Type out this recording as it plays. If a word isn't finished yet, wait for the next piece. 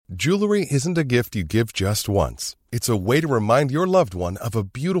Jewelry isn't a gift you give just once. It's a way to remind your loved one of a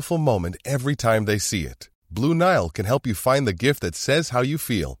beautiful moment every time they see it. Blue Nile can help you find the gift that says how you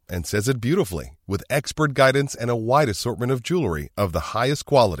feel and says it beautifully, with expert guidance and a wide assortment of jewelry of the highest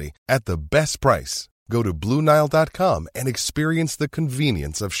quality at the best price. Go to BlueNile.com and experience the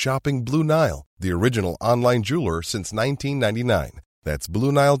convenience of shopping Blue Nile, the original online jeweler since 1999. That's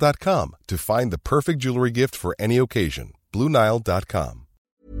BlueNile.com to find the perfect jewelry gift for any occasion. BlueNile.com.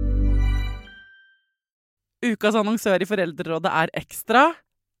 Ukas annonsør i Foreldrerådet Ekstra.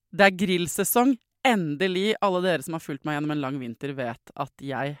 Det grillsesong. Endelig, alle dere som har fulgt meg gjennom en lang vinter vet at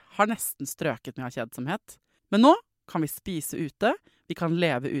jeg har nesten strøket med av kjedsomhet. Men nå kan vi spise ute, vi kan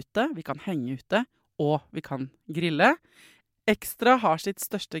leve ute, vi kan henge ute, og vi kan grille. Ekstra har sitt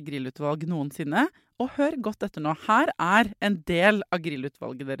største grillutvalg noensinne, og hør godt etter nå. Her en del av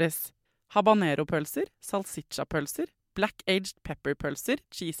grillutvalget deres. Habanero-pølser, salsiccia-pølser, black-aged pepper-pølser,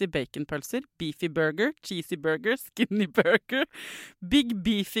 cheesy bacon-pølser, beefy burger, cheesy burger, skinny burger, big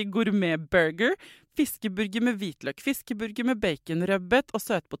beefy gourmet-burger, fiskeburger med hvitløk, fiskeburger med bacon, rødbet og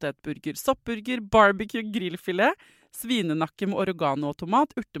søtpotetburger, soppburger, barbecue, grillfilet, svinenakke med oregano og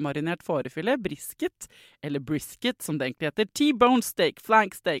tomat, urtemarinert fårefilet, brisket, eller brisket som det egentlig heter, T-bone steak,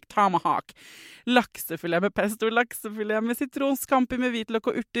 flank steak, tomahawk, laksefilet med pesto, laksefilet med sitron, scampi med hvitløk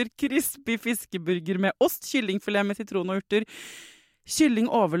og urter, crispy fiskeburger med ost, kyllingfilet med sitron og urter,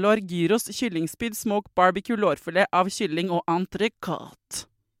 kylling overlår, gyros, kyllingspyd, smoke, barbecue, lårfilet av kylling og entrecôte.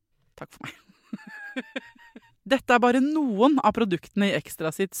 Takk for meg. Dette bare noen av produktene i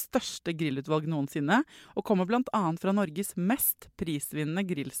Ekstra sitt største grillutvalg noensinne, og kommer blant annet fra Norges mest prisvinnende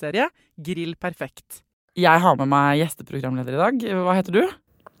grillserie, Grill Perfekt. Jeg har med meg gjesteprogramleder i dag. Hva heter du?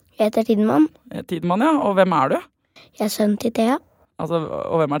 Jeg heter Tidemann. Tidemann, ja. Og hvem du? Jeg sønnen til Thea. Altså,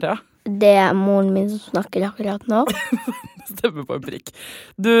 og hvem Thea? Det moren min som snakker akkurat nå. Stemmer på en prikk.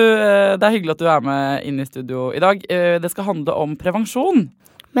 Du, det hyggelig at du med inn i studio i dag. Det skal handle om prevensjon.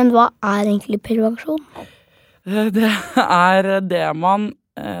 Men hva egentlig prevensjon? Det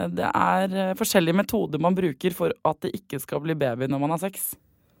forskjellige metoder man bruker for at det ikke skal bli baby når man har sex.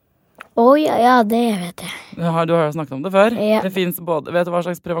 Ja, det vet jeg. Du har jo snakket om det før. Ja. Det finnes både, vet du hva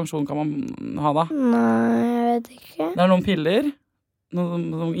slags prevensjon kan man ha da? Nei, jeg vet ikke. Det noen piller.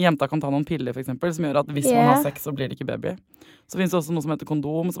 Jenta kan ta noen piller for eksempel, som gjør at hvis man har sex så blir det ikke baby. Så finnes det også noe som heter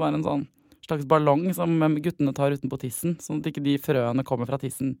kondom, som en sånn slags ballong som guttene tar utenpå tissen, sånn at ikke de frøene kommer fra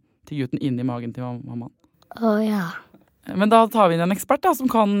tissen til gutten inn i magen til mammaen. Ja. Men da tar vi inn en ekspert da, som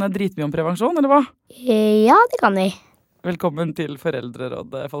kan dritmye om prevensjon, eller hva? Ja, det kan vi. Velkommen til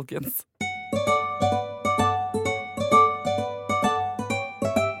Foreldrerådet, folkens.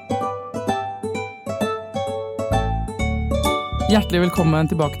 Hjertelig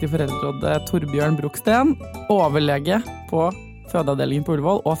velkommen tilbake til Foreldrerådet, Torbjørn Broksten, overlege på fødeavdelingen på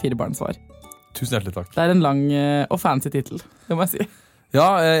Ullevål og firebarnsfar. Tusen hjertelig takk. Det en lang og fancy titel, det må jeg si.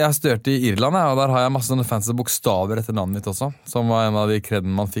 Ja, jeg studerte i Irland, og der har jeg masse sånne fancy bokstaver etter navnet mitt også, som var en av de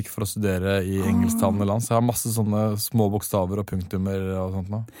kredene man fikk for å studere i engelsktalende land. Så jeg har masse sånne små bokstaver og punktummer og sånt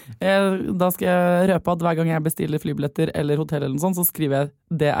nå. Da skal jeg røpe at hver gang jeg bestiller flybilletter eller hotell eller noe sånt, så skriver jeg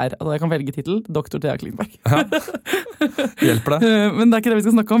DR, at jeg kan velge titel, Dr. Thea Klingberg. Ja. Hjelper det? Men det ikke det vi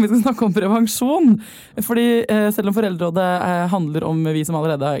skal snakke om. Vi skal snakke om prevensjon. Fordi selv om Foreldrerådet handler om vi som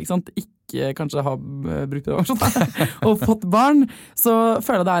allerede ikke kanskje har brukt prevensjon og fått barn, så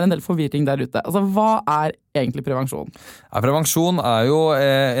føler jeg det en del forvirring der ute. Altså, hva egentlig prevensjon? Ja, prevensjon jo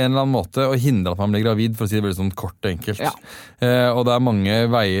en eller annen måte å hindre at man blir gravid, for å si det veldig sånn kort og enkelt. Ja. Og det mange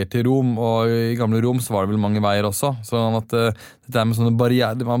veier til Rom, og i gamle Rom så var det vel mange veier også, sånn at det med sånne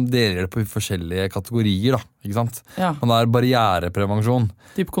barriere, man deler det på forskjellige kategorier da, ikke sant? Ja. Man prevensjon.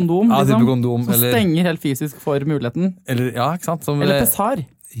 Typ kondom, ja, liksom? Type kondom. Som stenger helt fysisk for muligheten. Eller, ja, ikke sant? Eller pessar.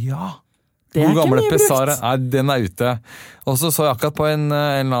 Ja. Det God gamle ikke mye Pessar, brukt. Nei, den ute. Og så jeg akkurat på en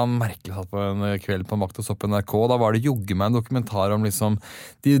eller annen merkelig satt på en kveld på Makt og Sopp NRK, da var det jogge meg en dokumentar om liksom,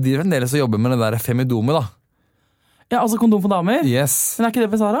 de fremdeles jobber med det der femidome da. Ja, altså kondom for damer? Yes. Men ikke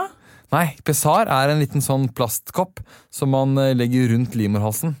det Pessar da? Nei, Pessar en liten sånn plastkopp som man legger rundt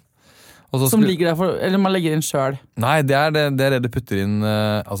livmorhalsen. Som ligger der for, eller man legger inn selv? Nei, det det du putter inn,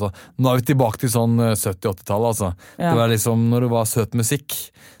 altså, nå vi tilbake til sånn 70-80-tallet, altså. Ja. Det var liksom, når det var søt musikk,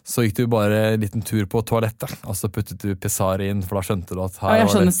 så gikk du bare en liten tur på toalettet, og så puttet du Pessar inn, for da skjønte du at her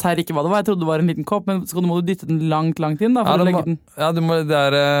jeg skjønner serr ikke hva det var, jeg trodde det var en liten kopp, men så må du dytte den langt inn da, for å legge den. Ja,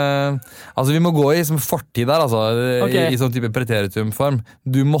 altså vi må gå i som fortid der, altså, okay. I sånn type preteritumform.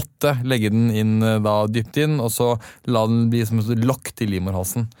 Du måtte legge den inn da dypt inn, og så la den bli som et lokk til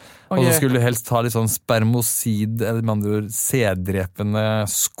livmorhalsen. Okay. Og så skulle du helst ha litt sånn spermosid med andre ord sæddrepende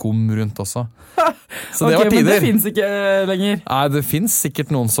skum rundt også. Så det Ok, var men det tider. finnes ikke lenger. Nei, det finnes sikkert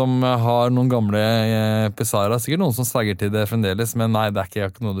noen som har noen gamle Pessara, sikkert noen som sverger til det fremdeles, men nei, det er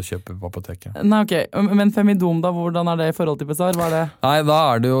ikke noe du kjøper på apoteket. Nei, ok. Men Femidom da, hvordan er det i forhold til Pessar? Hva er det? Nei,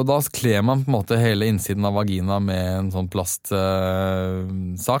 da kler man på en måte hele innsiden av vagina med en sånn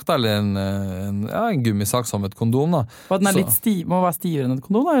plastsak, da, eller en gummisak som et kondom, da. For at den er Så- litt må være stivere enn et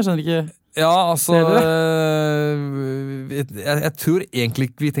kondom, da? Jeg skjønner ikke. Ja, altså Ser jeg tror egentlig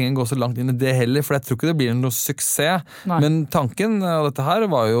ikke vi trenger å gå så langt inn i det heller, for jeg tror ikke det blir noe suksess. Nei. Men tanken av dette her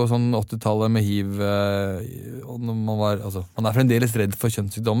var jo sånn 80-tallet med HIV, og når man er fremdeles redd for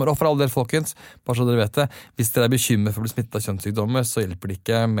kjønnssykdommer. Og for all del, folkens, bare så dere vet det, hvis dere er bekymret for å bli smittet av kjønnssykdommer, så hjelper det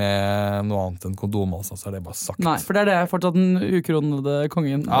ikke med noe annet enn kondom, altså, så er det bare sagt. Nei, for det fortsatt den ukronede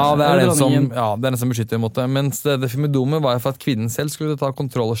kongen. Ja, det er eller den som, dronningen. beskytter mot det. Mens det Femidomet var for at kvinnen selv skulle ta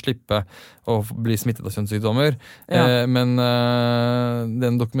kontroll og slippe å bli smittet av kjønnssykdommer. Ja. Men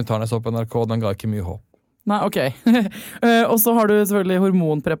den dokumentaren jeg så på NRK, den ga ikke mye håp. Nei, ok. Og så har du selvfølgelig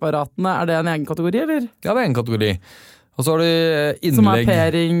hormonpreparatene. Er det en egen kategori, eller? Ja, det er en kategori. Og så har du innlegg. Som er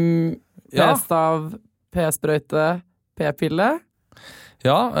p-ring, Ja. p-stav, p-sprøyte, p-pille.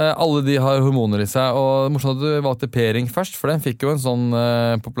 Ja, alle de har hormoner i seg, og det er morsomt at du valgte P-ring først, for den fikk jo en sånn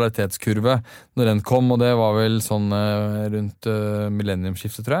popularitetskurve når den kom, og det var vel sånn rundt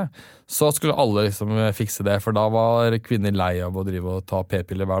millenniumsskiftet, tror jeg. Så skulle alle liksom fikse det, for da var kvinner lei av å drive og ta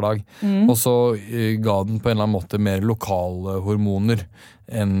p-piller hver dag. Og så ga den på en eller annen måte mer lokale hormoner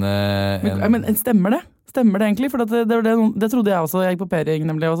enn Men stemmer det? Stemmer det egentlig? For det trodde jeg også. Jeg gikk på p-ring,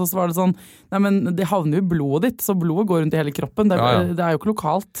 nemlig. Og så var det sånn, nei, men det havner jo i blodet ditt, så blodet går rundt i hele kroppen. Det er jo ikke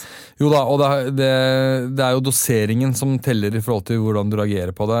lokalt. Jo da, og det er jo doseringen som teller i forhold til hvordan du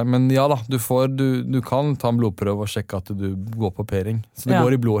reagerer på det. Men ja da, du kan ta en blodprøve og sjekke at du går på p-ring. Så det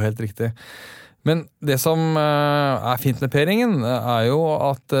går i blodet helt riktig. Men det som er fint med p-ringen, er jo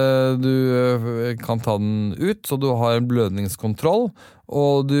at du kan ta den ut, så du har en blødningskontroll,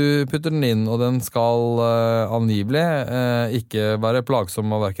 og du putter den inn, og den skal angivelig ikke være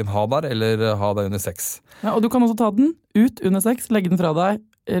plagsom å hverken ha der eller ha deg under sex. Ja, og du kan også ta den ut under sex, legge den fra deg,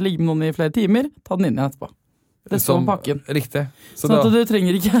 ligge med noen i flere timer, ta den inn igjen etterpå. Det står på pakken. Riktig. Sånn at du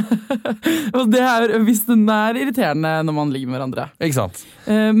trenger ikke Og det hvis den er irriterende når man ligger med hverandre. Ikke sant?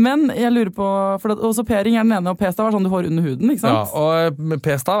 Men jeg lurer på også p-ring er den ene, og p-stav er sånn du får under huden, ikke sant? Ja, og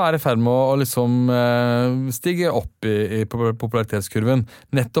p-stav er i ferd med å liksom stige opp i popularitetskurven.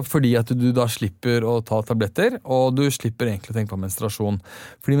 Nettopp fordi at du da slipper å ta tabletter, og du slipper egentlig å tenke på menstruasjon.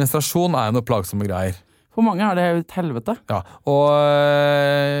 Fordi menstruasjon er jo noe plagsomme greier. For mange er det et helvete. Ja, og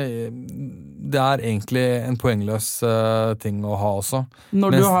det er egentlig en poengløs ting å ha også.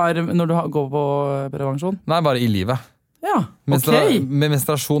 Når du går på prevensjon? Nei, bare i livet. Ja, ok. Men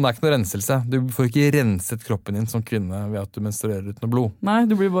menstruasjon er ikke noe renselse. Du får ikke renset kroppen din som kvinne ved at du menstruerer uten noe blod. Nei,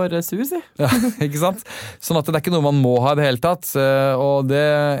 du blir bare sur, si. Ja, ikke sant? Sånn at det er ikke noe man må ha i det hele tatt. Og det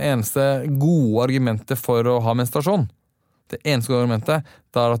eneste gode argumentet for å ha menstruasjon, det eneste gode argumentet,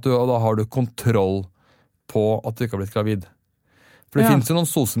 det er at da har du kontroll på at du ikke har blitt gravid. For det finnes jo noen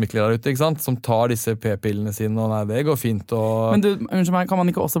sosemikler der ute, ikke sant? Som tar disse p-pillene sine, og nei, det går fint. Og Men unnskyld meg, kan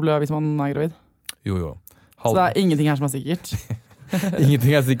man ikke også blø hvis man er gravid? Jo. Så det er ingenting her som er sikkert?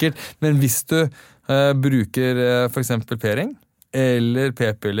 Ingenting er sikkert. Men hvis du bruker for eksempel p-ring, eller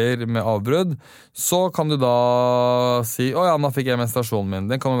p-piller med avbrudd, så kan du da si, ja, nå fikk jeg menstruasjonen min,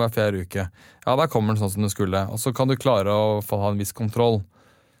 den kommer hver 4. uke. Ja, der kommer den sånn som den skulle. Og så kan du klare å få ha en viss kontroll.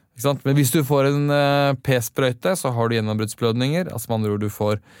 Ikke sant? Men hvis du får en p-sprøyte, så har du gjennombruddsblødninger. Altså med andre ord, du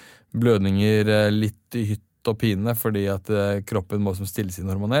får blødninger litt i hytt og pine, fordi at kroppen må stilles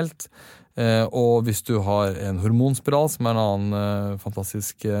inn hormonelt. Og hvis du har en hormonspiral, som er en annen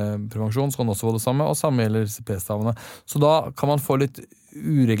fantastisk prevensjon, så kan du også få det samme, og samme gjelder disse p-stavene. Så da kan man få litt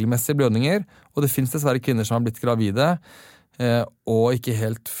uregelmessige blødninger, og det finnes dessverre kvinner som har blitt gravide, og ikke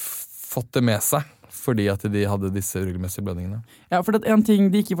helt fått det med seg, fordi at de hadde disse uregelmessige blødningene. Ja, for en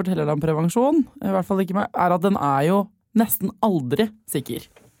ting de ikke forteller deg om prevensjon, i hvert fall ikke meg, er at den er jo nesten aldri sikker.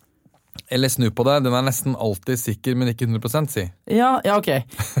 Eller snu på det, den er nesten alltid sikker, men ikke 100% si. Ja, ok.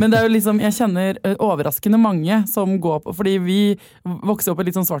 Men det er jo liksom, jeg kjenner overraskende mange som går på, fordi vi vokser opp i et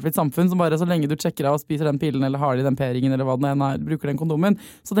litt sånn svart-hvitt samfunn, som bare så lenge du sjekker av og spiser den pillen, eller har de den p-ringen, eller hva den er, bruker den kondomen,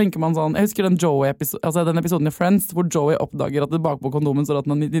 så tenker man sånn, jeg husker den den episoden i Friends, hvor Joey oppdager at det bakpå kondomen står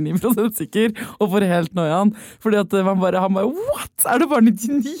at den er 99% sikker, og får helt nøyan, fordi at han bare, what? Er det bare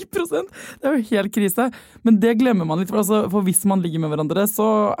 99%? Det er jo helt krise. Men det glemmer man litt, for hvis man ligger med hverandre, så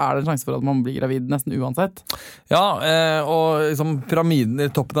er det en sjanse for at man blir gravid nesten uansett. Ja, og liksom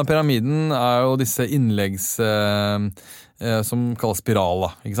toppen av pyramiden er jo disse innleggs som kalles spiral, da,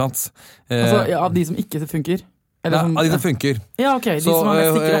 ikke sant? Altså, ja, de som ikke funker. Eller Ja, som, de som funker. Ja, ok, de Så som er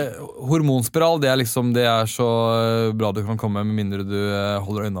mest sikre. hormonspiral, det er så bra du kan komme med mindre du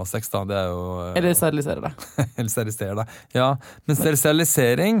holder øynene av sex, da. Det er jo Eller steriliserer det. eller steriliserer deg. Ja, men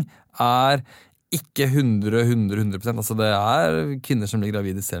sterilisering er ikke 100%. Altså det er kvinner som blir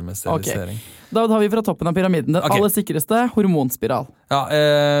gravide selv med sterilisering. Da har vi fra toppen av pyramiden. Den aller sikreste, hormonspiral. Ja,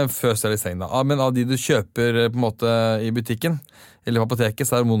 før sterilisering da. Men av de du kjøper på en måte i butikken, eller på apoteket,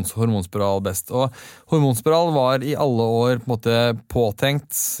 så er hormonspiral best. Og hormonspiral var i alle år på en måte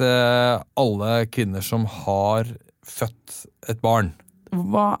påtenkt alle kvinner som har født et barn.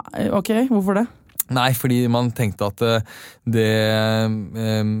 Ok, hvorfor det? Nei, fordi man tenkte at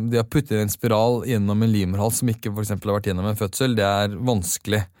det å putte en spiral gjennom en livmorhals som ikke for eksempel har vært gjennom en fødsel, det er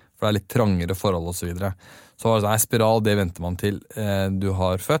vanskelig, for det er litt trangere forhold og så videre. Så var det sånn, spiral, det venter man til du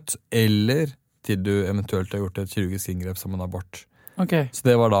har født, eller til du eventuelt har gjort et kirurgisk inngrep som en abort. Okay. Så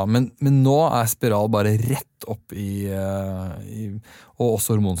det var da, men nå er spiral bare rett opp og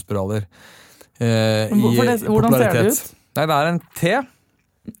også hormonspiraler hvordan ser det ut? Nei, det er en T.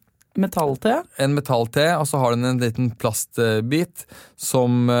 Metall-T? En metall-T, og så har den en liten plastbit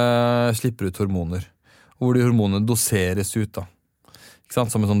som slipper ut hormoner. Hvor de hormonene doseres ut da. Ikke sant?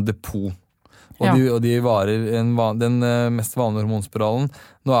 Som en sånn depot. Og de varer den mest vanlige hormonspiralen.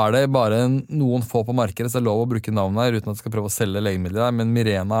 Nå er det bare noen få på markedet, så det er lov å bruke navnet her uten at jeg skal prøve å selge legemidler der, men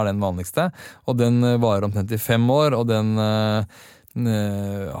Mirena er den vanligste, og den varer omtrent i 5 år, og den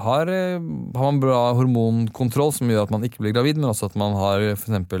har man bra hormonkontroll som gjør at man ikke blir gravid, men også at man har for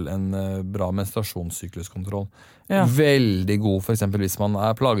eksempel en bra menstruasjonssykluskontroll. Ja. Veldig god for eksempel hvis man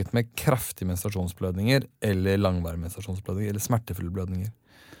er plaget med kraftige menstruasjonsblødninger, eller langvarige menstruasjonsblødninger, eller smertefulle blødninger.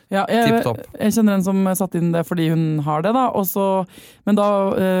 Ja, jeg kjenner en som satt inn det fordi hun har det, da. Men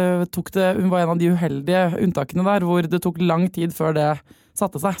da hun var en av de uheldige unntakene der, hvor det tok lang tid før det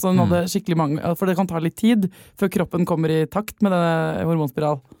satte seg. Så hun hadde skikkelig mange, for det kan ta litt tid før kroppen kommer i takt med denne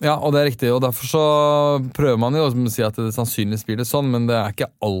hormonspiral. Ja, og det er riktig, og derfor så prøver man jo å si at det sannsynligvis blir det sånn, men det er ikke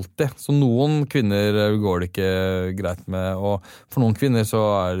alltid. Så noen kvinner går det ikke greit med, og for noen kvinner så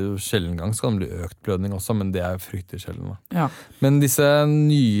er det jo sjelden gang så kan det bli økt blødning også, men det er fryktelig sjelden. Ja. Men disse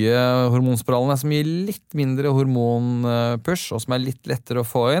nye hormonspiralene som gir litt mindre hormonpush, og som er litt lettere å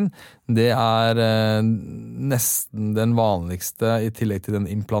få inn, det er nesten den vanligste i tillegg til den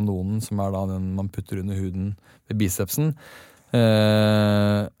implanonen, som er da den man putter under huden ved bicepsen,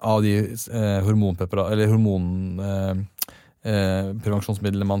 av de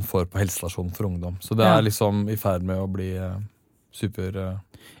hormonprevensjonsmidlene man får på helsestasjonen for ungdom. Så det er liksom i ferd med å bli super...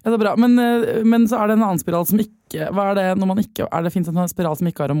 Ja, det er bra. Men så er det en annen spiral som ikke... Hva er det når man ikke... Finnes det en spiral som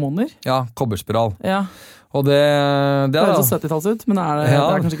ikke har hormoner? Ja, kobberspiral. Ja. Og det er så 70-talls ut, men det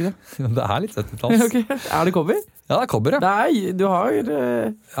er kanskje ikke det? Det er litt 70-talls. Okay. Er det kobber? Ja, det er kobber, ja. Du har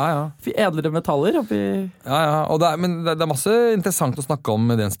edlere metaller oppi... Ja, men det er masse interessant å snakke om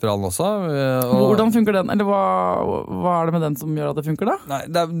med den spiralen også. Hvordan funker den? Eller hva er det med den som gjør at det funker da? Nei,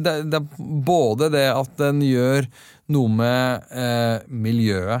 det er både det at den gjør noe med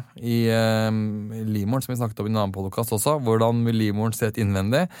miljøet i livmoren, som vi snakket om i en annen podcast også, hvordan vil livmoren se ut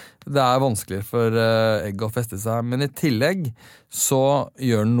innvendig. Det er vanskeligere for egg å feste seg, men i tillegg så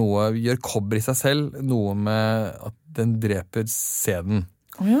gjør kobber i seg selv noe med at den dreper sæden.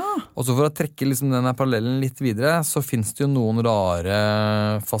 Og så for å trekke liksom denne parallellen litt videre, så finnes det jo noen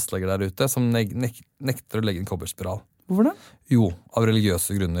rare fastleger der ute som nekter å legge en kobberspiral. Hvorfor det? Jo, av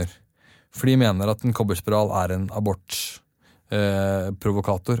religiøse grunner. For de mener at en kobberspiral er en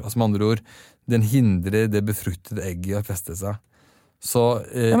abortprovokator. Altså med andre ord, den hindrer det befruktede egget å feste seg. Så,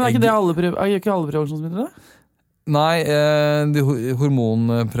 men er ikke alle prevensjonsmidler det? Nei,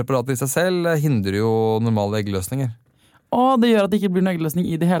 hormonpreparater i seg selv hindrer jo normale eggløsninger. Det gjør at det ikke blir noen eggløsning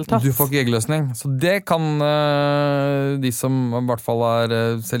i det hele tatt. Du får ikke eggløsning. Så det kan de som i hvert fall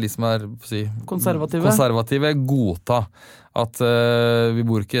selv de som er konservative godta. At vi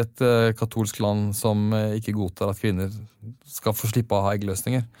bor ikke i et katolsk land som ikke godtar at kvinner skal få slippe å ha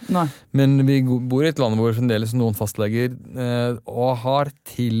eggløsninger. Nei. Men vi bor i et land hvor fremdeles noen fastleger og har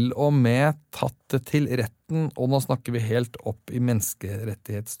til og med tatt det til retten, og nå snakker vi helt opp i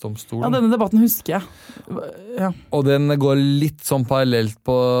menneskerettighetsdomstolen. Ja, denne debatten husker jeg. Ja. Og den går litt sånn parallelt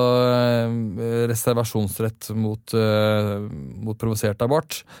på reservasjonsrett mot provosert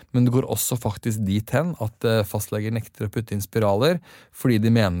abort, men det går også faktisk dit hen at fastleger nekter å putte inn spiraler, fordi de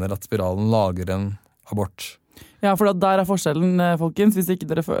mener at spiralen lager en abort. Ja, for der er forskjellen, folkens, hvis ikke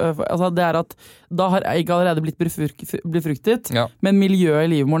dere, altså det er at da har egg allerede blitt befruktet, men miljøet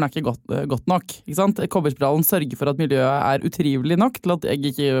i livmoren er ikke godt nok, ikke sant? Kobberspiralen sørger for at miljøet er utrivelig nok til at egg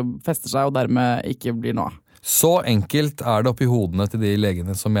ikke fester seg og dermed ikke blir noe. Så enkelt er det oppi hodene til de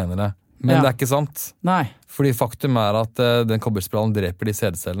legene som mener det. Men det er ikke sant. Nei. Fordi faktum er at den kobberspiralen dreper de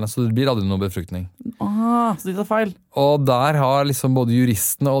sædcellene, så det blir aldri noe befruktning. Så de tar feil. Og der har liksom både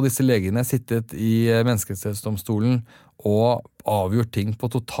juristene og disse legene sittet i menneskerettighetsdomstolen og avgjort ting på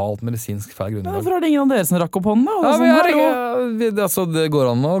totalt medisinsk feil grunnlag. Hvorfor er det ingen av dere som rakk opp hånden da? Det går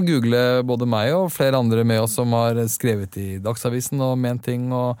an å google både meg og flere andre med oss som har skrevet i Dagsavisen og ment ting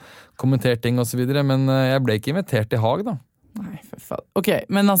og kommentert ting og så videre, men jeg ble ikke invitert i Haag da. Nei, for faen. Ok,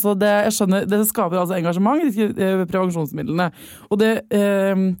 men altså, jeg skjønner, det skaper altså engasjement i prevensjonsmidlene. Og det,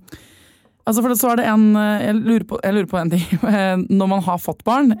 altså for det, så er det jeg lurer på en ting. Når man har fått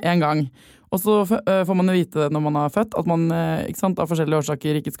barn en gang, og så får man jo vite når man har født at man ikke sant, av forskjellige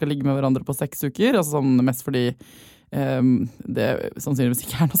årsaker ikke skal ligge med hverandre på 6 uker, altså sånn mest fordi det sannsynligvis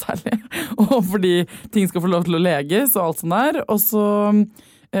ikke er noe særlig, og fordi ting skal få lov til å leges og alt sånt der, og så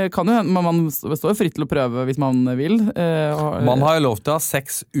kan jo hende, man står fritt til å prøve hvis man vil. Man har jo lov til å ha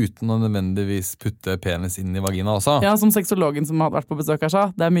sex uten å nødvendigvis putte penis inn i vagina også. Ja, som sexologen som har vært på besøk her sa,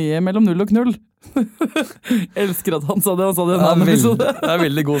 det er mye mellom 0 og knull. Jeg elsker at han sa det, i en annen episode. Det er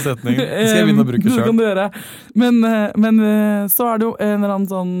veldig god setning. Det skal jeg begynne å bruke selv. Det kan du gjøre. Men så er det jo en eller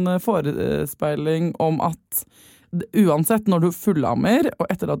annen sånn forespeiling om at uansett når du fullammer,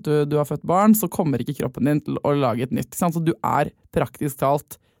 og etter at du har født barn, så kommer ikke kroppen din til å lage et nytt. Så du er praktisk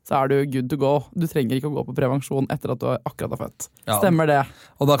talt, så er du good to go. Du trenger ikke å gå på prevensjon etter at du akkurat har født. Ja. Stemmer det?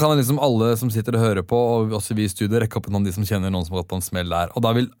 Og da kan liksom alle som sitter og hører på, og også vi i studiet, rekke opp noen av de som kjenner noen som har gått på en smell der. Og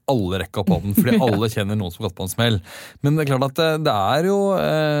da vil alle rekke opp hånden, fordi alle kjenner noen som har gått på en smell. Men det er klart at det er jo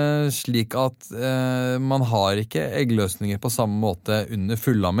slik at man har ikke eggløsninger på samme måte under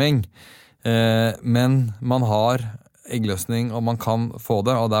fullamming. Men man har eggløsning, og man kan få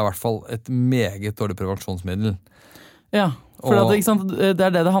det, og det er i hvert fall et meget dårlig prevensjonsmiddel. Ja, for ikke sant, det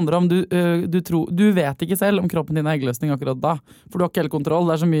er det det handler om. Du vet ikke selv om kroppen din er eggløsning akkurat da, for du har ikke helt kontroll.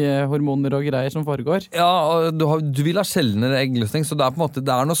 Det er så mye hormoner og greier som foregår. Ja, og du vil ha sjeldnere eggløsning, så det er på en måte,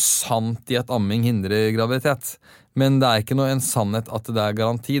 det er noe sant i at amming hindrer graviditet. Men det er ikke en sannhet at det er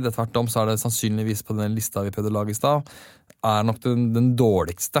garanti. Det tvert om så er det sannsynligvis på den lista vi prøvde å lage i stad, er nok den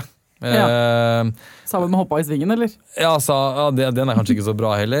dårligste. Sammen med hoppa i svingen, eller? Ja, den er kanskje ikke så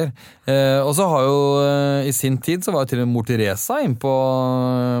bra heller. Og så har jo i sin tid så var jo til og med mor Teresa inn på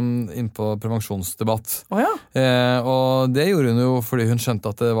prevensjonsdebatt. Og det gjorde hun jo fordi hun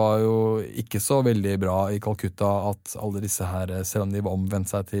skjønte at det var jo ikke så veldig bra i Calcutta at alle disse her, selv om de var omvendt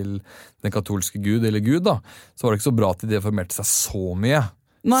seg til den katolske Gud eller Gud da, så var det ikke så bra at de formerte seg så mye.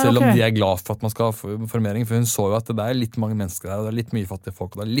 Nei, selv om de er glad for at man skal ha formering, for hun så jo at det er litt mange mennesker der, og det er litt mye fattige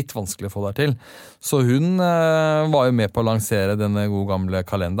folk, og det er litt vanskelig å få der til. Så hun var jo med på å lansere denne gode gamle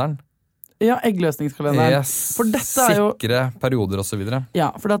kalenderen. Ja, eggløsningskalenderen. Yes, for dette er jo sikre perioder og så videre. Ja,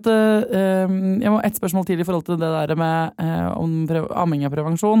 for jeg må et spørsmål til i forhold til det der med om amming og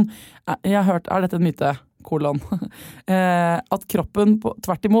prevensjon. Jeg har hørt, er dette en myte, at kroppen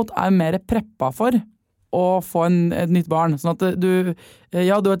tvert imot er mer preppa for å få et nytt barn, sånn at du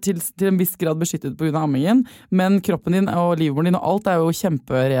er til en viss grad beskyttet på grunn av ammingen, men kroppen din og livmoren din og alt er jo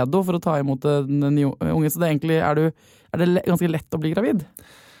kjemperedo for å ta imot den nye unge, så det egentlig er det ganske lett å bli gravid.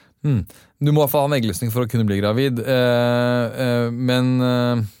 Du må i hvert fall ha en eggløsning for å kunne bli gravid, men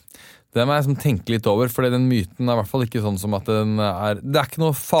det må jeg tenke litt over, for den myten er i hvert fall ikke sånn som at det er ikke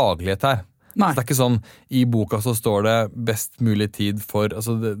noe faglighet her. Så det er ikke sånn, i boka så står det best mulig tid for,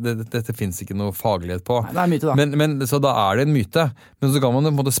 altså dette finnes ikke noe faglighet på. Nei, det er myte da. Men så da er det en myte. Men så kan man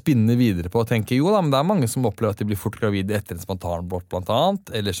på en måte spinne videre på og tenke, jo da, men det er mange som opplever at de blir fort gravide etter en spontanabort blant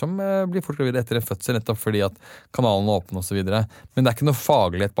annet, eller som blir fort gravide etter en fødsel, nettopp fordi at kanalen er åpen og så videre. Men det er ikke noe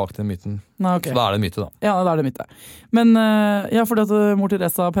faglighet bak den myten. Nei, okay. Så da er det en myte da. Ja, da er det myte. Men ja, fordi at mor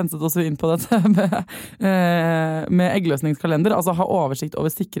Teresa penset også inn på dette med eggløsningskalender, altså ha oversikt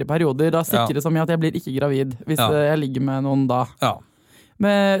over sikre perioder, da sikre som i at jeg blir ikke gravid hvis jeg ligger med noen da. Ja.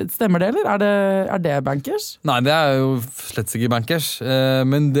 Men stemmer det, eller? Er det bankers? Nei, det er jo slett ikke bankers.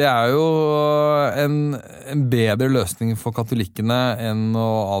 Men det er jo en bedre løsning for katolikkene enn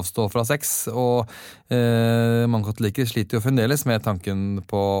å avstå fra sex. Og mange katolikker sliter jo fremdeles med tanken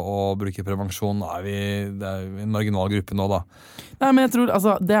på å bruke prevensjon. Det er jo en marginal gruppe nå, da. Nei, men jeg tror,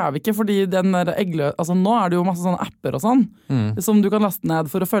 altså, det er vi ikke, fordi altså, nå er det jo masse sånne apper og sånn, som du kan laste ned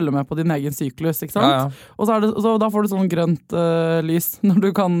for å følge med på din egen syklus, ikke sant? Ja. Og så da får du sånn grønt lys når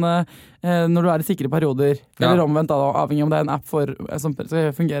du er i sikre perioder, eller omvendt da, avhengig om det er en app som skal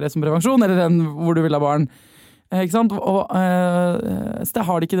fungere som prevensjon, eller en hvor du vil ha barn. Ikke sant? Så det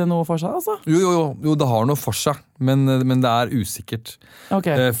har de ikke det noe for seg, altså? Jo, det har noe for seg, men det usikkert.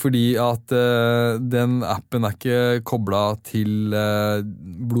 Okay. Fordi at den appen ikke koblet til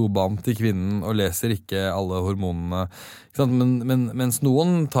blodbanen til kvinnen og leser ikke alle hormonene. Ikke sant? Mens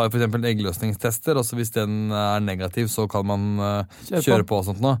noen tar for eksempel eggløsningstester, og så hvis den negativ, så kan man kjøre på og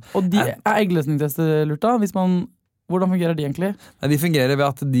sånt nå. Og eggløsningstester lurt da? Hvordan fungerer de egentlig? Nei, de fungerer ved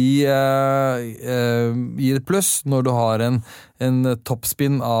at de gir et pluss når du har en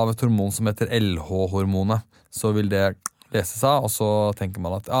toppspinn av et hormon som heter LH-hormonet. Så vil det lese seg, og så tenker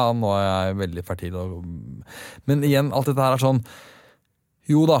man at nå jeg veldig fertil. Men igjen, alt dette her sånn,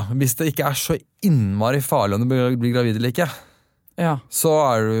 jo da, hvis det ikke så innmari farlig om du blir gravid eller ikke, så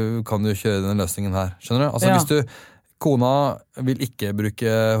kan du kjøre den løsningen her. Skjønner du? Altså hvis kona vil ikke bruke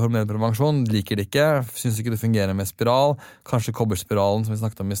hormonell prevensjon, liker det ikke, synes ikke det fungerer med spiral, kanskje kobberspiralen som vi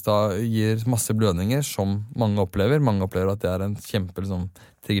snakket om i sted, gir masse blødninger som mange opplever. Mange opplever at det en kjempe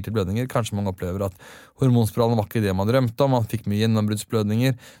trigger til blødninger. Kanskje mange opplever at hormonspiralen var ikke det man drømte om, man fikk mye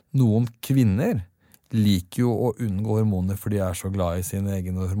gjennombruddsblødninger. Noen kvinner liker jo å unngå hormoner fordi de så glad i sine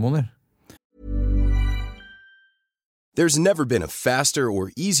egne hormoner. There's never been a faster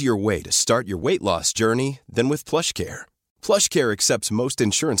or easier way to start your weight loss journey than with PlushCare. PlushCare accepts most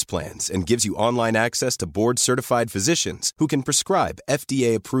insurance plans and gives you online access to board-certified physicians who can prescribe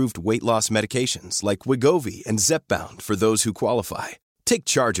FDA-approved weight loss medications like Wegovy and Zepbound for those who qualify. Take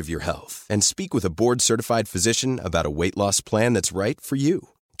charge of your health and speak with a board-certified physician about a weight loss plan that's right for you.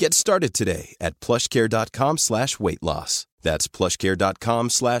 Get started today at plushcare.com/weight-loss. That's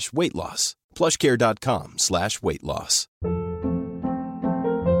plushcare.com/weight-loss. plushcare.com/weight-loss.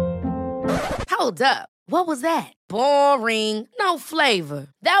 Hold up. What was that? Boring. No flavor.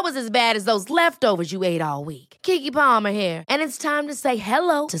 That was as bad as those leftovers you ate all week. Keke Palmer here, and it's time to say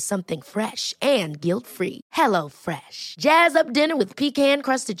hello to something fresh and guilt-free. Hello Fresh. Jazz up dinner with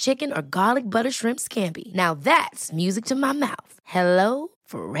pecan-crusted chicken or garlic butter shrimp scampi. Now that's music to my mouth. Hello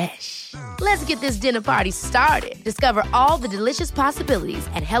Fresh. Let's get this dinner party started. Discover all the delicious possibilities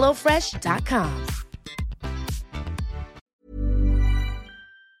at hellofresh.com.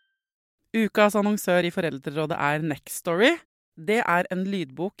 Ukas annonsør i Foreldrerådet Nextory. Det en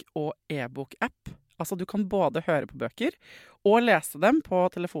lydbok- og e-bok-app. Altså du kan både høre på bøker og lese dem på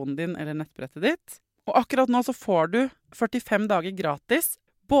telefonen din eller nettbrettet ditt. Og akkurat nå så får du 45 dager gratis,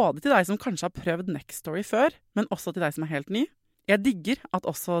 både til deg som kanskje har prøvd Nextory før, men også til deg som helt ny. Jeg digger at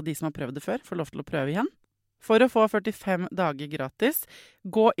også de som har prøvd det før får lov til å prøve igjen. For å få 45 dager gratis,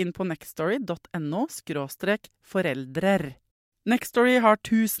 gå inn på nextory.no/foreldrer. Nextory har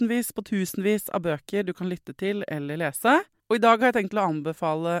tusenvis på tusenvis av bøker du kan lytte til eller lese. Og i dag har jeg tenkt å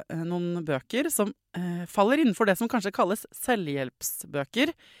anbefale noen bøker som faller innenfor det som kanskje kalles selvhjelpsbøker.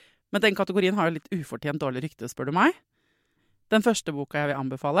 Men den kategorien har jo litt ufortjent dårlig rykte, spør du meg. Den første boka jeg vil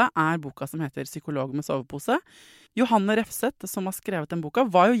anbefale boka som heter Psykolog med sovepose. Johanne Refseth, som har skrevet den boka,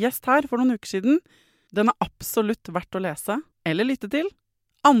 var jo gjest her for noen uker siden. Den absolutt verdt å lese eller lytte til.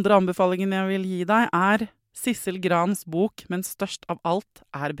 Andre anbefalingen jeg vil gi deg Sissel Grans bok, men størst av alt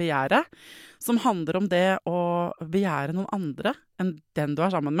begjæret, som handler om det å begjære noen andre enn den du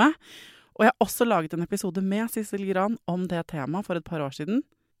sammen med. Og jeg har også laget en episode med Sissel Gran om det temaet for et par år siden.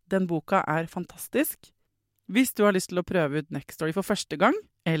 Den boka fantastisk. Hvis du har lyst til å prøve ut Nextory for første gang,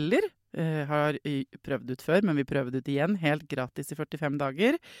 eller har prøvd ut før, men vi prøver det ut igjen, helt gratis i 45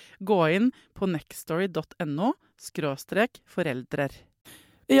 dager, gå inn på nextory.no/foreldrer.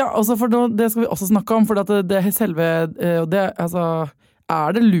 Ja, altså for det skal vi også snakke om, for det selve, altså,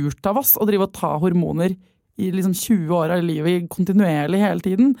 det lurt av oss å drive og ta hormoner i liksom 20 år av livet kontinuerlig hele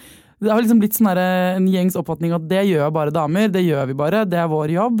tiden? Det har liksom blitt sånn en gjengs oppfatning at det gjør bare damer, det gjør vi bare, det vår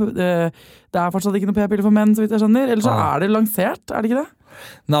jobb. Det fortsatt ikke noe p-piller for menn, så vidt jeg skjønner. Eller så det lansert, det ikke det?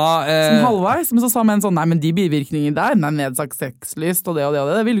 Som halvveis, men så sa menn sånn, nei, men de bivirkningene der, nedsatt sexlyst og det og det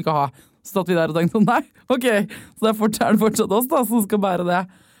og det vil du ikke ha. Så satt vi der og tenkte sånn, nei, ok, så det fortsatt oss da, som skal bære det.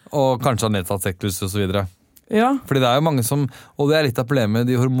 Og kanskje ha nedsatt sexlyst og så videre. Ja. Fordi det jo mange som, og det litt av problemet med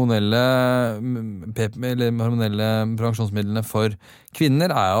de hormonelle prevensjonsmidlene for kvinner,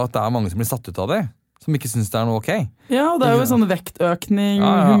 jo at det mange som blir satt ut av det, som ikke synes det noe ok. Ja, det jo sånn vektøkning,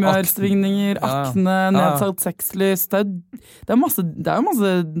 humørsvingninger, akne, nedsatt sexlyst. Det jo masse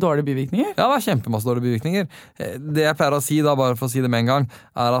dårlige bivirkninger. Ja, det kjempemasse dårlige bivirkninger. Det jeg pleier å si da, bare for å si det med en gang,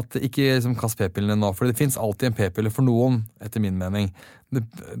 at ikke liksom, kast p-pillene nå, for det finnes alltid en p-pille for noen, etter min mening. Det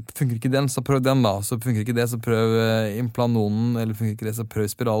funker ikke den, så prøv den da. Så funker ikke det, så prøv implanonen, eller funker ikke det, så prøv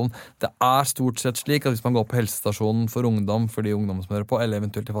spiralen. Det stort sett slik at hvis man går på helsestasjonen for ungdom, fordi ungdom som hører på, eller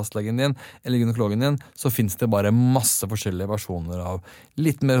eventuelt til fastlegen din, eller gynekologen din, legemiddelbruken, så finnes det bare masse forskjellige versjoner av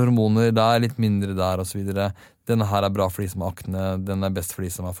litt mer hormoner der, litt mindre der, og så videre. Denne her er bra for de som har akne, den er best for de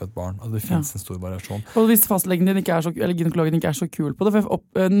som har født barn. Og det finnes en stor variasjon. Og hvis fastlegen din ikke er så, eller gynekologen ikke er så kul på det,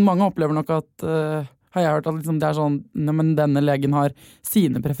 for mange opplever nok at, har jeg hørt at liksom det er sånn, men denne legen har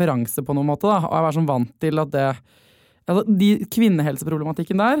sine preferanser på noen måte, da, og jeg er sånn vant til at det, altså, de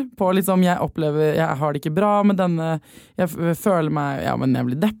kvinnehelseproblematikken der, på liksom, jeg opplever, jeg har det ikke bra med denne, jeg føler meg, ja, men jeg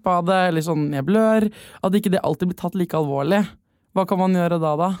blir deppa av det, eller sånn, jeg blør, at ikke det alltid blir tatt like alvorlig. Hva kan man gjøre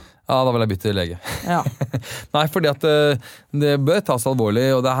da? Ja, da vil jeg bytte lege. Ja. Nei, fordi at det bør tas alvorlig,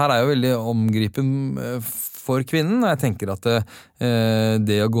 og det her er jo veldig omgripen for kvinnen. Jeg tenker at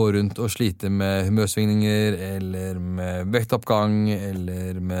det å gå rundt og slite med humørsvingninger, eller med vektoppgang,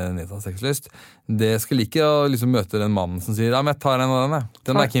 eller med nedsatt sexlyst, det skal like å liksom møte den mannen som sier, ja, men jeg tar en av den,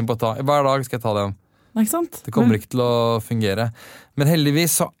 den er jeg keen på å ta. Hver dag skal jeg ta den. Ikke sant? Det kommer ikke til å fungere. Men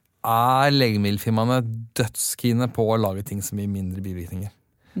heldigvis så er legemiddelfirmaene dødskine på å lage ting som gir mindre bivirkninger.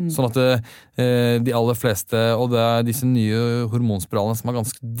 Sånn at de aller fleste, og det er disse nye hormonspiralene som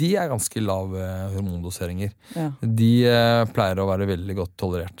de er ganske lave hormondoseringer. Ja. De pleier å være veldig godt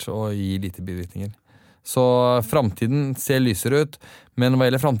tolerert og gi lite bivirkninger. Så fremtiden ser lysere ut, men hva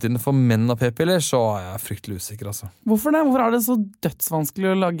gjelder fremtiden for menn og p-piller, så er jeg fryktelig usikker, altså. Hvorfor det? Hvorfor er det så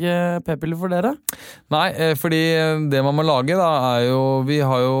dødsvanskelig å lage p-piller for dere? Nei, fordi det man må lage da,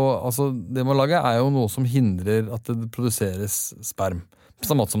 det man lager er jo noe som hindrer at det produseres sperm. På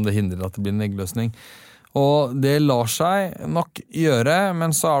samme måte som det hindrer at det blir en eggløsning. Og det lar seg nok gjøre,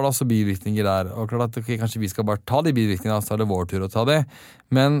 men så er det også bivirkninger der. Og klart at kanskje vi skal bare ta de bivirkningene, så er det vår tur å ta de.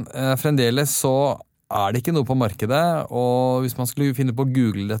 Men fremdeles så er det ikke noe på markedet, og hvis man skulle finne på å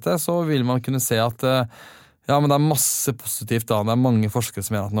google dette, så vil man kunne se at ja, men det er masse positivt da. Det er mange forskere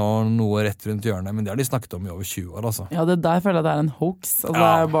som mener at nå er noe rett rundt hjørnet, men det har de snakket om i over 20 år, altså. Ja, det der føler jeg det er en hoax. Altså, det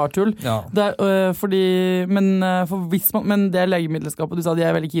er bare tull. Ja. Det er, men det legemiddelskapet, du sa de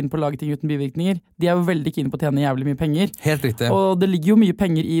er veldig kine på å lage ting uten bivirkninger. De er jo veldig kine på å tjene jævlig mye penger. Helt riktig. Og det ligger jo mye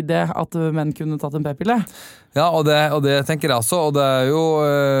penger i det at menn kunne tatt en p-pille. Ja, og det tenker jeg også, og det er jo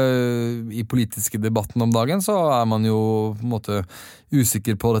i politiske debatten om dagen så er man jo på en måte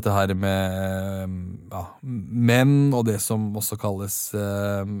usikker på dette her med menn og det som også kalles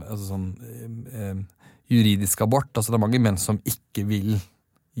juridisk abort. Altså det er mange menn som ikke vil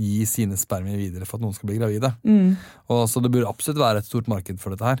gi sine spermier videre for at noen skal bli gravide. Og så det burde absolutt være et stort marked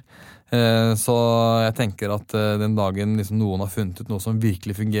for dette her. Så jeg tenker at den dagen liksom noen har funnet ut noe som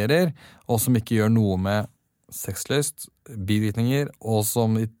virkelig fungerer, og som ikke gjør noe med sexlyst, bivirkninger, og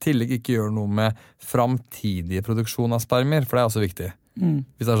som i tillegg ikke gjør noe med framtidige produksjon av spermier, for det er også viktig.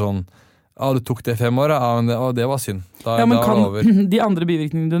 Hvis det er sånn, du tok det 5 år, det var synd. Men de andre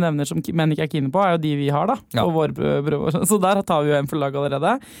bivirkningene du nevner som menn ikke er kine på, er jo de vi har da, på våre prøver. Så der tar vi jo en for lag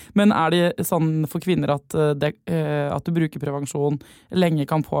allerede. Men er det sånn for kvinner at du bruker prevensjon lenge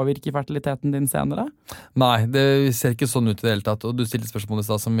kan påvirke fertiliteten din senere? Nei, det ser ikke sånn ut i det hele tatt. Og du stilte spørsmål i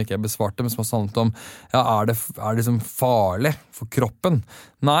sted som ikke jeg besvarte, men som har handlet om, er det liksom farlig for kroppen?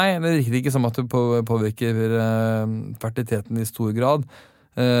 Nei, det er riktig ikke som at det påvirker fertiliteten i stor grad.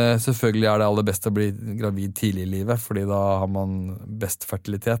 Selvfølgelig er det aller best å bli gravid tidlig i livet, fordi da har man best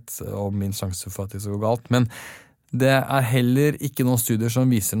fertilitet og minst sjanse for at det skal gå galt. Men det er heller ikke noen studier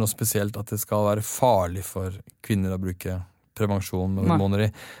som viser noe spesielt at det skal være farlig for kvinner å bruke prevensjon med hormoner i.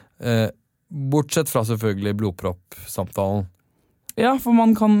 Bortsett fra selvfølgelig blodproppsamtalen. Ja, for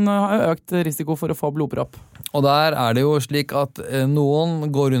man kan ha økt risiko for å få blodpropp. Og der er det jo slik at noen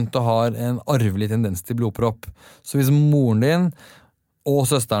går rundt og har en arvelig tendens til blodpropp. Så hvis moren din og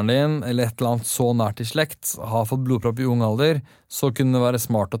søsteren din, eller et eller annet så nært i slekt, har fått blodpropp i ung alder, så kunne det være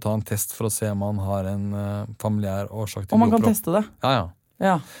smart å ta en test for å se om man har en familiær årsak til blodpropp. Og man kan teste det?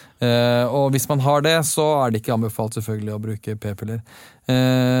 Ja. Og hvis man har det, så er det ikke anbefalt selvfølgelig å bruke p-piller.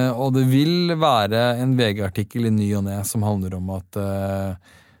 Og det vil være en VG-artikkel i ny og ne som handler om at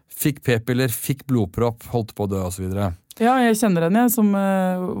fikk p-piller, fikk blodpropp, holdt på å dø og så videre. Ja, jeg kjenner henne som,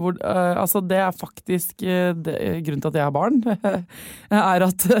 altså det er faktisk grunnen til at jeg har barn, er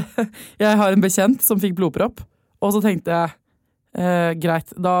at jeg har en bekjent som fikk blodpropp, og så tenkte jeg,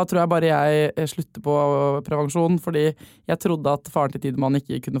 greit, da tror jeg bare jeg slutter på prevensjon, fordi jeg trodde at faren til Tidemann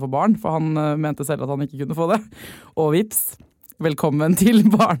ikke kunne få barn, for han mente selv at han ikke kunne få det, og vips. Velkommen til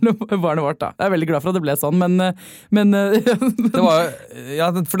barnet vårt da. Jeg er veldig glad for at det ble sånn, men det var,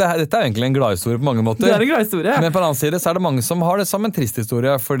 for dette er egentlig en gladhistorie på mange måter. Det er en gladhistorie. Men på den annen side så er det mange som har det som en trist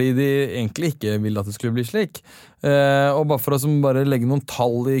historie, fordi de egentlig ikke vil at det skulle bli slik. Og bare for å bare legge noen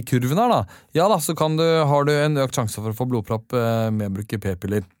tall i kurven her da. Ja da, så har du en økt sjanse for å få blodpropp med å bruke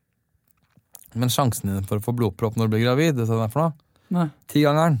p-piller. Men sjansen din for å få blodpropp når du blir gravid, det er for noe? Nei.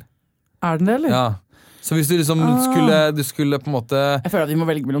 10 ganger. Er den det, eller? Ja. Så hvis du liksom du skulle på en måte Jeg føler at vi må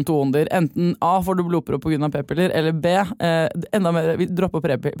velge mellom to onder. Enten A, får du blodpropp på grunn av p-piller, eller B, enda mer, vi dropper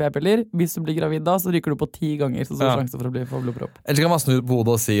p-piller. Hvis du blir gravid da, så ryker du på 10 ganger så stor sjanse for å få blodpropp. Eller kan man snu på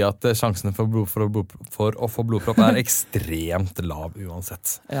hodet og si at sjansene for å få blodpropp er ekstremt lav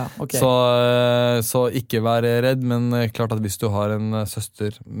uansett. Ja, ok. Så ikke vær redd, men klart at hvis du har en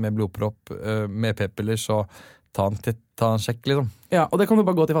søster med blodpropp med p-piller, så ta en sjekk, liksom. Ja, og det kan du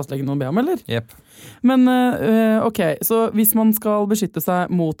bare gå til fastlegen og be om, eller? Jep. Men ok, så hvis man skal beskytte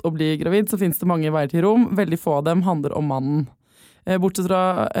seg mot å bli gravid, så finnes det mange veier til rom. Veldig få av dem handler om mannen. Bortsett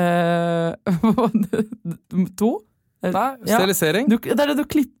fra 2? Nei, sterilisering. Ja. Det er det du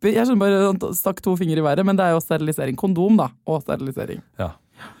klipper. Jeg skjønner bare at stakk 2 fingre i været, men det er jo sterilisering. Kondom da, og sterilisering. Ja.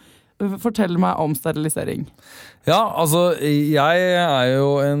 Fortell meg om sterilisering. Ja, altså, jeg er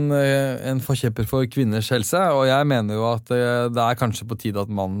jo en forkjemper for kvinners helse, og jeg mener jo at det er kanskje på tide at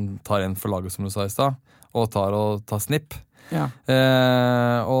mannen tar en for laget, som du sa i sted, og tar snipp. Ja.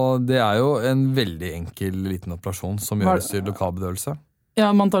 Og det er jo en veldig enkel liten operasjon som gjøres i lokalbedøvelse. Ja,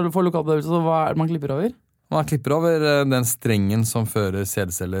 man får lokalbedøvelse, så hva er det man klipper over? Man klipper over den strengen som fører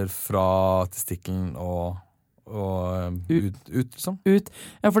sædceller fra testikkelen og ut, liksom. Ut.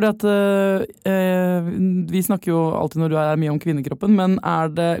 Ja, fordi at vi snakker jo alltid når du er mye om kvinnekroppen, men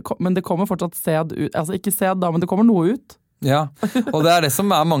det kommer fortsatt sæd ut. Altså ikke sæd da, men det kommer noe ut. Ja, og det er det som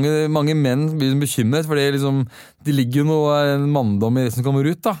er mange menn blir bekymret, fordi liksom, det ligger jo en manndom i det som kommer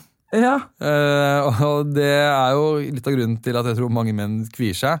ut da. Ja. Og det er jo litt av grunnen til at jeg tror mange menn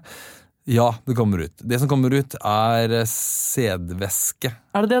kvier seg. Ja, det kommer ut. Det som kommer ut er sædvæske.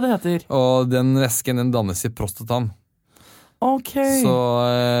 Er det det heter? Og den væsken, den dannes i prostataen. Ok.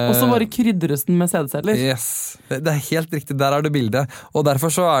 Og så bare krydres den med sædceller. Yes, det er helt riktig, der er det bildet. Og derfor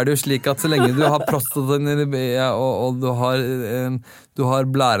så er det jo slik at så lenge du har prostataen og du har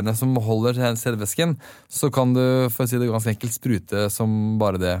blærene som holder sædvæsken, så kan du, for å si det ganske enkelt, sprute som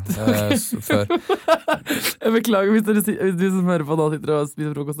bare det før. Jeg beklager hvis du som hører på da sitter og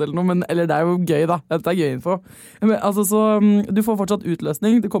spiser frokost eller noe, eller det er jo gøy da, dette er gøy info. Men, altså, så, du får fortsatt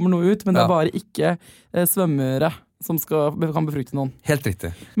utløsning, det kommer noe ut, men det er bare ikke svømmere som kan befrukte noen. Helt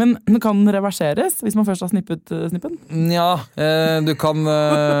riktig. Men kan den reverseres hvis man først har snippet snippen? Ja, du kan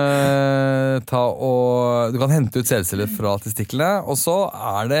du kan hente ut sædceller fra testiklene, og så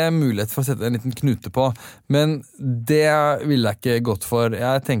er det mulighet for å sette en liten knute på, men det vil jeg ikke gått for.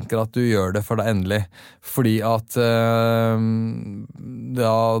 Jeg tenker at du gjør det for deg endelig, fordi at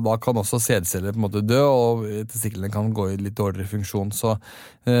da kan også sædceller på en måte dø, og testiklene kan gå i litt dårligere funksjon, så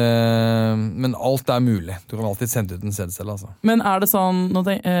men alt er mulig. Du kan alltid sende ut en sædcelle, altså. Men er det sånn, nå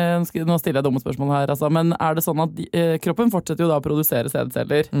stiller jeg dumme spørsmål her, altså, men er det sånn at kroppen fortsetter jo da å produsere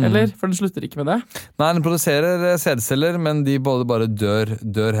sædceller, eller? For den slutter ikke med det? Nei, den produserer sædceller, men de bare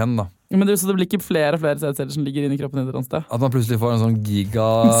dør hen da. Men så det blir ikke flere og flere sædceller som ligger inne i kroppen et eller annet sted? At man plutselig får en sånn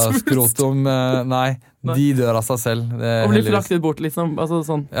gigaskrotum, nei, de dør av seg selv. Og blir frakt ut bort, liksom? Altså,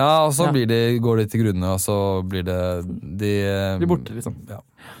 sånn. Ja, og så går de til grunne, og så blir det de blir borte, liksom? Ja.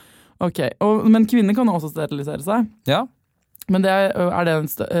 Ok, men kvinner kan også sterilisere seg? Ja. Men er det en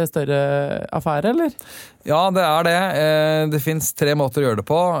større affære, eller? Ja, det er det. Det finnes 3 måter å gjøre det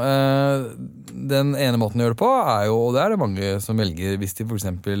på. Den ene måten å gjøre det på er jo, og det er det mange som velger hvis de for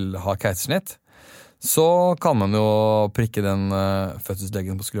eksempel har keisersnitt, så kan man jo prikke den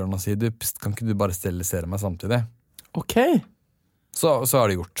fødselslegen på skulderen og si, kan ikke du bare sterilisere meg samtidig? Ok. Så er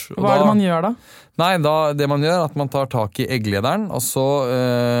det gjort. Hva er det man gjør da? Nei, det man gjør er at man tar tak i egglederen, og så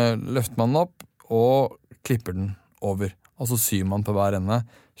løfter man den opp og klipper den over. Og så syr man på hver ende,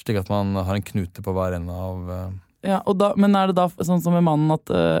 slik at man har en knute på hver ende av Ja, men er det da sånn som med mannen at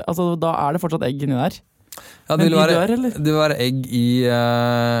altså, da er det fortsatt egg inni der? Ja, det vil være egg i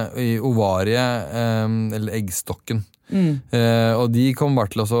ovariet, eller eggstokken. Og de kommer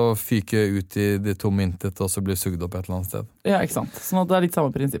bare til å fyke ut i det tomme intet, og så blir sugd opp et eller annet sted. Ja, ikke sant. Sånn at det er litt samme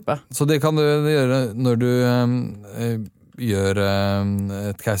prinsippet. Så det kan du gjøre når du gjør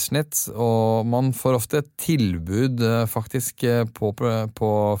et keisersnitt, og man får ofte et tilbud faktisk på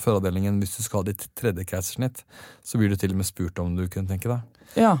fødeavdelingen hvis du skal ha ditt 3. keisersnitt, så blir du til og med spurt om du kunne tenke deg.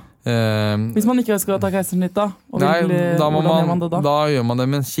 Ja. Hvis man ikke skal ta keisersnitt da? Da gjør man det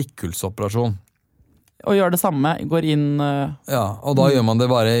med en kikkhullsoperasjon. Og gjør det samme, går inn Ja, og da gjør man det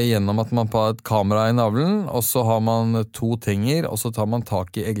bare gjennom at man har et kamera i navlen, og så har man 2 tenger, og så tar man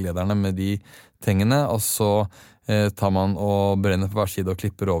tak i egglederne med de tengene, og så tar man og brenner på hver side og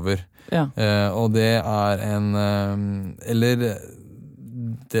klipper over. Ja. Og det er eller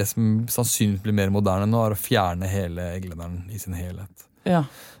det som sannsynligvis blir mer moderne nå, er å fjerne hele egglederen i sin helhet. Ja.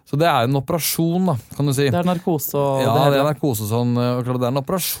 Så det en operasjon, da, kan du si. Det narkose og ja, det det narkose sånn, og klart, det en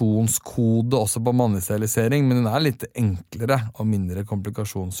operasjonskode også på mannlig sterilisering, men den litt enklere og mindre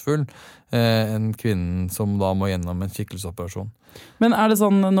komplikasjonsfull enn kvinnen som da må gjennom en skikkelsesoperasjon. Men det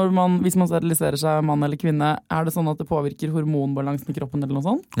sånn, hvis man steriliserer seg mann eller kvinne, det sånn at det påvirker hormonbalansen i kroppen eller noe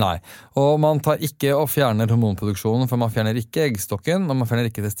sånt? Nei, og man tar ikke og fjerner hormonproduksjonen, for man fjerner ikke eggstokken, og man fjerner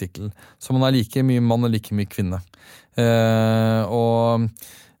ikke testikkel. Så man like mye mann og like mye kvinne. Og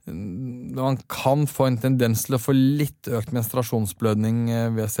man kan få en tendens til å få litt økt menstruasjonsblødning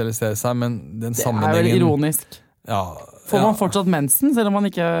ved å sterilisere seg, men den sammenhengen... Det vel ironisk. Ja, Får man fortsatt mensen, selv om man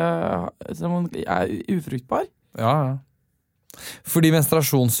ikke ufruktbar? Ja. Fordi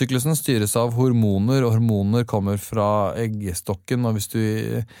menstruasjonssyklusen styres av hormoner, og hormoner kommer fra eggstokken, og hvis du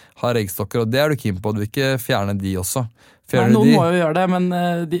har eggstokker, og det du keen på, du vil ikke fjerne de også. Noen må jo gjøre det, men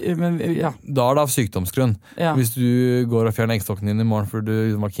ja. Da det av sykdomsgrunn. Ja. Hvis du går og fjerner eggstokken din i morgen for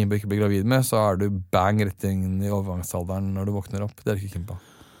du var keen på ikke bli gravid med, så du bang rett inn i overgangsalderen når du våkner opp. Det du ikke keen på.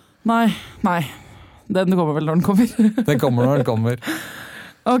 Nei. Den kommer vel når den kommer. Den kommer når den kommer.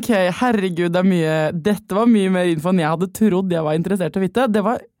 Ok, herregud, dette var mye mer info enn jeg hadde trodd jeg var interessert i å vite. Det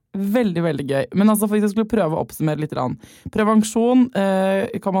var veldig, veldig gøy. Men altså, for jeg skulle prøve å oppsummere litt. Prevensjon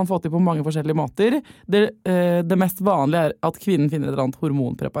kan man få til på mange forskjellige måter. Det mest vanlige at kvinnen finner et eller annet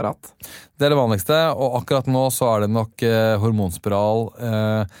hormonpreparat. Det det vanligste, og akkurat nå så det nok hormonspiral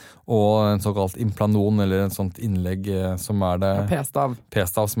og en såkalt implanon, eller en sånt innlegg som det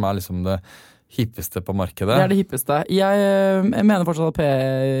P-stav, som liksom det hippeste på markedet. Det det hippeste. Jeg mener fortsatt at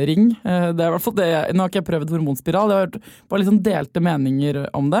P-ring. Det I hvert fall det. Nå har ikke jeg prøvd hormonspiral. Jeg har bare liksom delte meninger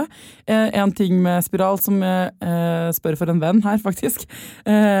om det. En ting med spiral som jeg spør for en venn her, faktisk.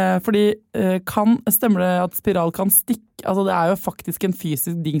 Fordi stemmer det at spiral kan stikke? Altså det jo faktisk en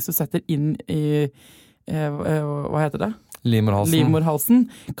fysisk dings du setter inn i hva heter det?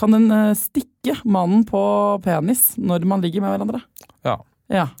 Livmorhalsen. Kan den stikke mannen på penis når man ligger med hverandre? Ja.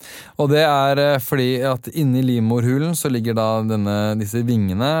 Og det fordi at inni livmorhulen så ligger da disse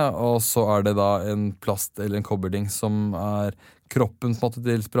vingene, og så det da en plast eller en kobberding som kroppen på en måte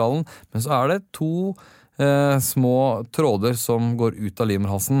til spiralen, men så det 2 små tråder som går ut av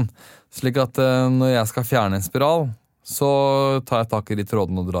livmorhalsen, slik at når jeg skal fjerne en spiral, så tar jeg tak i de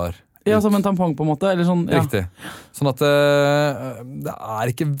trådene og drar. Ja, som en tampong på en måte, eller sånn, ja. Riktig. Sånn at det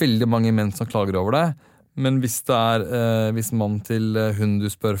ikke veldig mange menn som klager over det, men hvis det hvis mann til hun du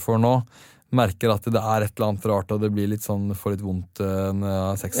spør for nå merker at det et eller annet rart, og det blir litt sånn, får litt vondt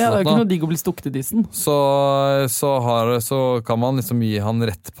sex. Ja, det ikke noe digg å bli stukket I dissen. Så kan man liksom gi han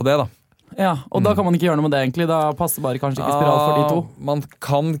rett på det da. Ja, og da kan man ikke gjøre noe med det egentlig, da passer bare kanskje ikke spiral for de to. Man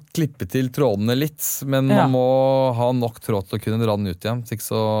kan klippe til trådene litt, men man må ha nok tråd til å kunne dra den ut igjen,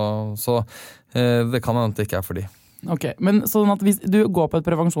 så det kan hende det ikke for de. Ok, men sånn at hvis du går på et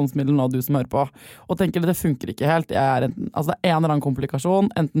prevensjonsmiddel nå, du som hører på, og tenker at det funker ikke helt, det en eller annen komplikasjon,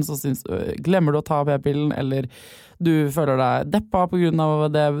 enten så glemmer du å ta p-pillen, eller du føler deg deppa på grunn av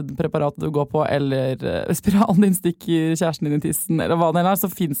det preparatet du går på, eller spiralen din stikker kjæresten din I tissen, eller hva det så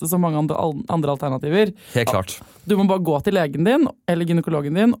finnes det så mange andre alternativer. Helt klart. Du må bare gå til legen din, eller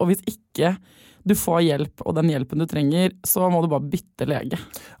gynekologen din, og hvis ikke du får hjelp, og den hjelpen du trenger, så må du bare bytte lege.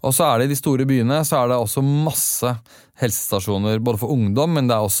 Og så det I de store byene, så det også masse helsestasjoner, både for ungdom, men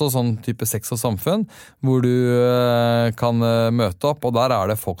det også sånn type sex og samfunn, hvor du kan møte opp, og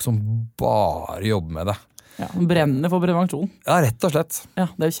der det folk som bare jobber med det. Ja, brennende for prevensjon. Ja, rett og slett. Ja,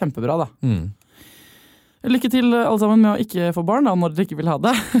 det kjempebra da. Lykke til alle sammen med å ikke få barn da, når dere ikke vil ha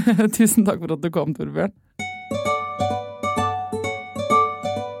det. Tusen takk for at du kom, Torbjørn.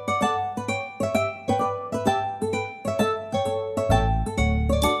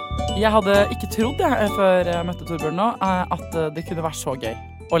 Jeg hadde ikke trodd før jeg møtte Torbjørn nå, at det kunne være så gøy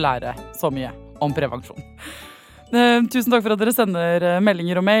å lære så mye om prevensjon. Tusen takk for at dere sender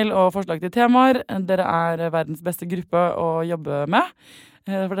meldinger og mail og forslag til temaer. Dere verdens beste gruppe å jobbe med,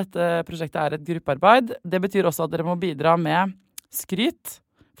 for dette prosjektet et gruppearbeid. Det betyr også at dere må bidra med skryt.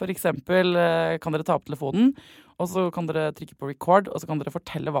 For eksempel kan dere ta opp telefonen, og så kan dere trykke på record, og så kan dere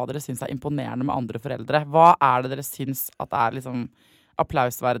fortelle hva dere synes imponerende med andre foreldre. Hva det dere synes at liksom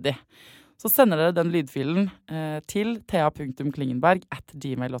applausverdig. Så sender dere den lydfilen til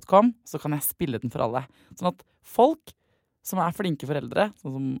thea.klingenberg@gmail.com, så kan jeg spille den for alle. Sånn at folk som flinke foreldre,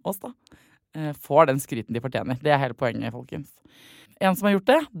 sånn som oss da, får den skryten de fortjener. Det hele poenget, folkens. En som har gjort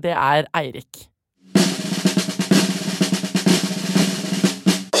det, det Eirik.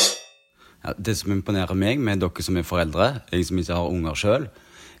 Ja, det som imponerer meg med dere som foreldre, jeg som ikke har unger selv,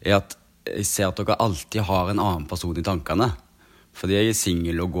 at jeg ser at dere alltid har en annen person I tankene. Fordi jeg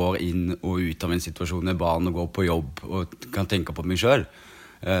single og går inn og ut av en situasjon med barn og går på jobb og kan tenke på meg selv.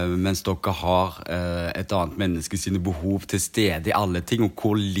 Mens dere har et annet menneske sine behov til stede i alle ting, og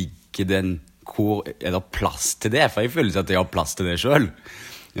hvor ligger den, hvor er det plass til det? For jeg føler ikke at jeg har plass til det selv.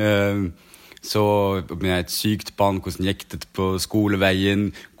 Så med et sykt barn, hvordan gikk det på skoleveien,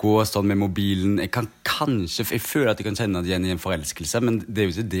 gå sånn med mobilen, jeg føler at jeg kan kjenne det igjen i en forelskelse, men det er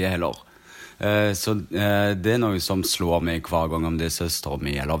jo ikke det heller. Så det er noe som slår meg hver gang om det er søster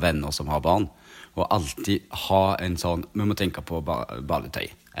mi eller venner som har barn, og alltid ha en sånn, vi må tenke på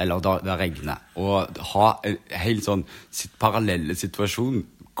badetøy, eller det regner, og ha en helt sånn parallelle situasjon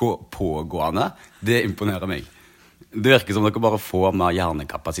pågående, det imponerer meg. Det virker som dere bare får mer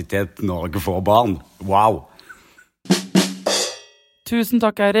hjernekapasitet når dere får barn. Wow! Tusen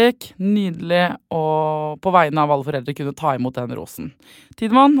takk, Eirik. Nydelig å på vegne av alle foreldre kunne ta imot den rosen.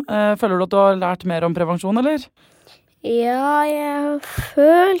 Tidemann, føler du at du har lært mer om prevensjon, eller? Ja, jeg har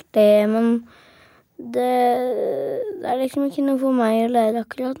følt det, men det er liksom ikke noe for meg å lære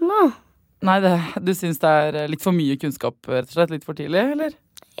akkurat nå. Nei, du synes det er litt for mye kunnskap, rett og slett, litt for tidlig, eller?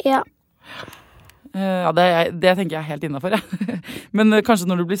 Ja. Ja, det tenker jeg helt innenfor, ja. Men kanskje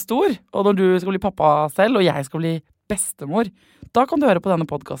når du blir stor, og når du skal bli pappa selv, og jeg skal bli bestemor, da kan du høre på denne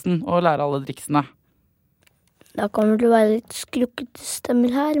podcasten og lære alle driksene. Da kommer det til å være litt skrukkete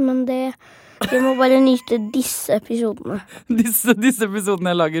stemmer her, men vi må bare nyte disse episodene. Disse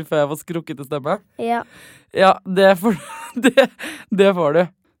episodene jeg lager før jeg får skrukkete stemme? Ja. Ja, det får du.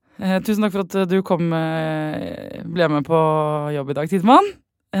 Tusen takk for at du ble med på jobb i dag, Tidemann.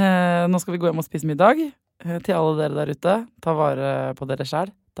 Nå skal vi gå hjem og spise middag. Til alle dere der ute, ta vare på dere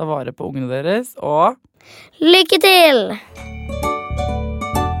selv, ta vare på ungene deres, og lykke til!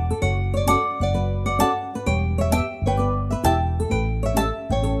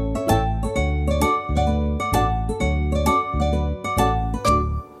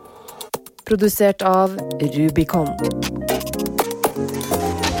 Produsert av Rubicon.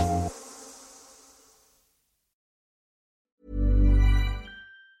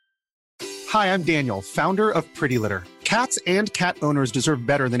 Hi, I'm Daniel, founder of Pretty Litter. Cats and cat owners deserve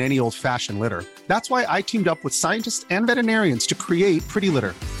better than any old-fashioned litter. That's why I teamed up with scientists and veterinarians to create Pretty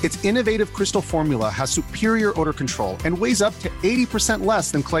Litter. Its innovative crystal formula has superior odor control and weighs up to 80%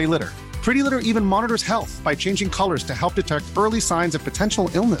 less than clay litter. Pretty Litter even monitors health by changing colors to help detect early signs of potential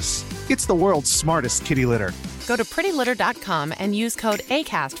illness. It's the world's smartest kitty litter. Go to prettylitter.com and use code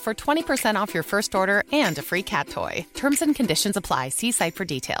ACAST for 20% off your first order and a free cat toy. Terms and conditions apply. See site for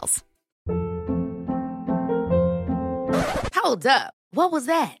details. Hold up. What was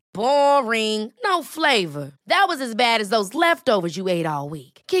that? Boring. No flavor. That was as bad as those leftovers you ate all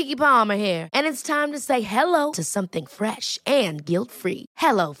week. Keke Palmer here, and it's time to say hello to something fresh and guilt-free.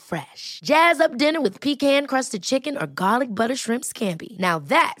 Hello Fresh. Jazz up dinner with pecan-crusted chicken or garlic butter shrimp scampi. Now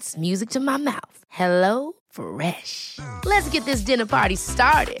that's music to my mouth. Hello Fresh. Let's get this dinner party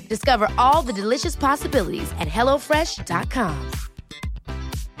started. Discover all the delicious possibilities at hellofresh.com.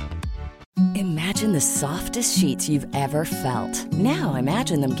 Imagine the softest sheets you've ever felt. Now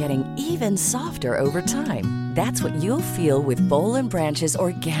imagine them getting even softer over time. That's what you'll feel with Boll & Branch's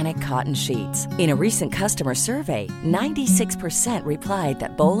organic cotton sheets. In a recent customer survey, 96% replied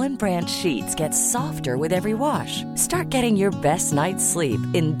that Boll & Branch sheets get softer with every wash. Start getting your best night's sleep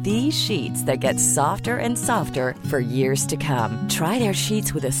in these sheets that get softer and softer for years to come. Try their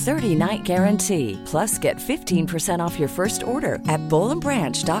sheets with a 30-night guarantee. Plus, get 15% off your first order at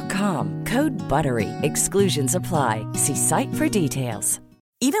bollandbranch.com. Code BUTTERY. Exclusions apply. See site for details.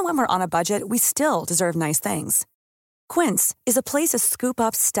 Even when we're on a budget, we still deserve nice things. Quince is a place to scoop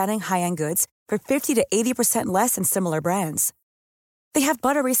up stunning high-end goods for 50 to 80% less than similar brands. They have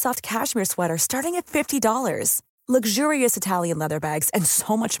buttery soft cashmere sweaters starting at $50, luxurious Italian leather bags, and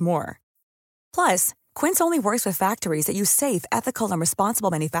so much more. Plus, Quince only works with factories that use safe, ethical, and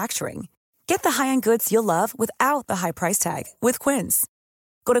responsible manufacturing. Get the high-end goods you'll love without the high price tag with Quince.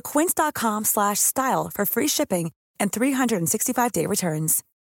 Go to quince.com/style for free shipping and 365-day returns.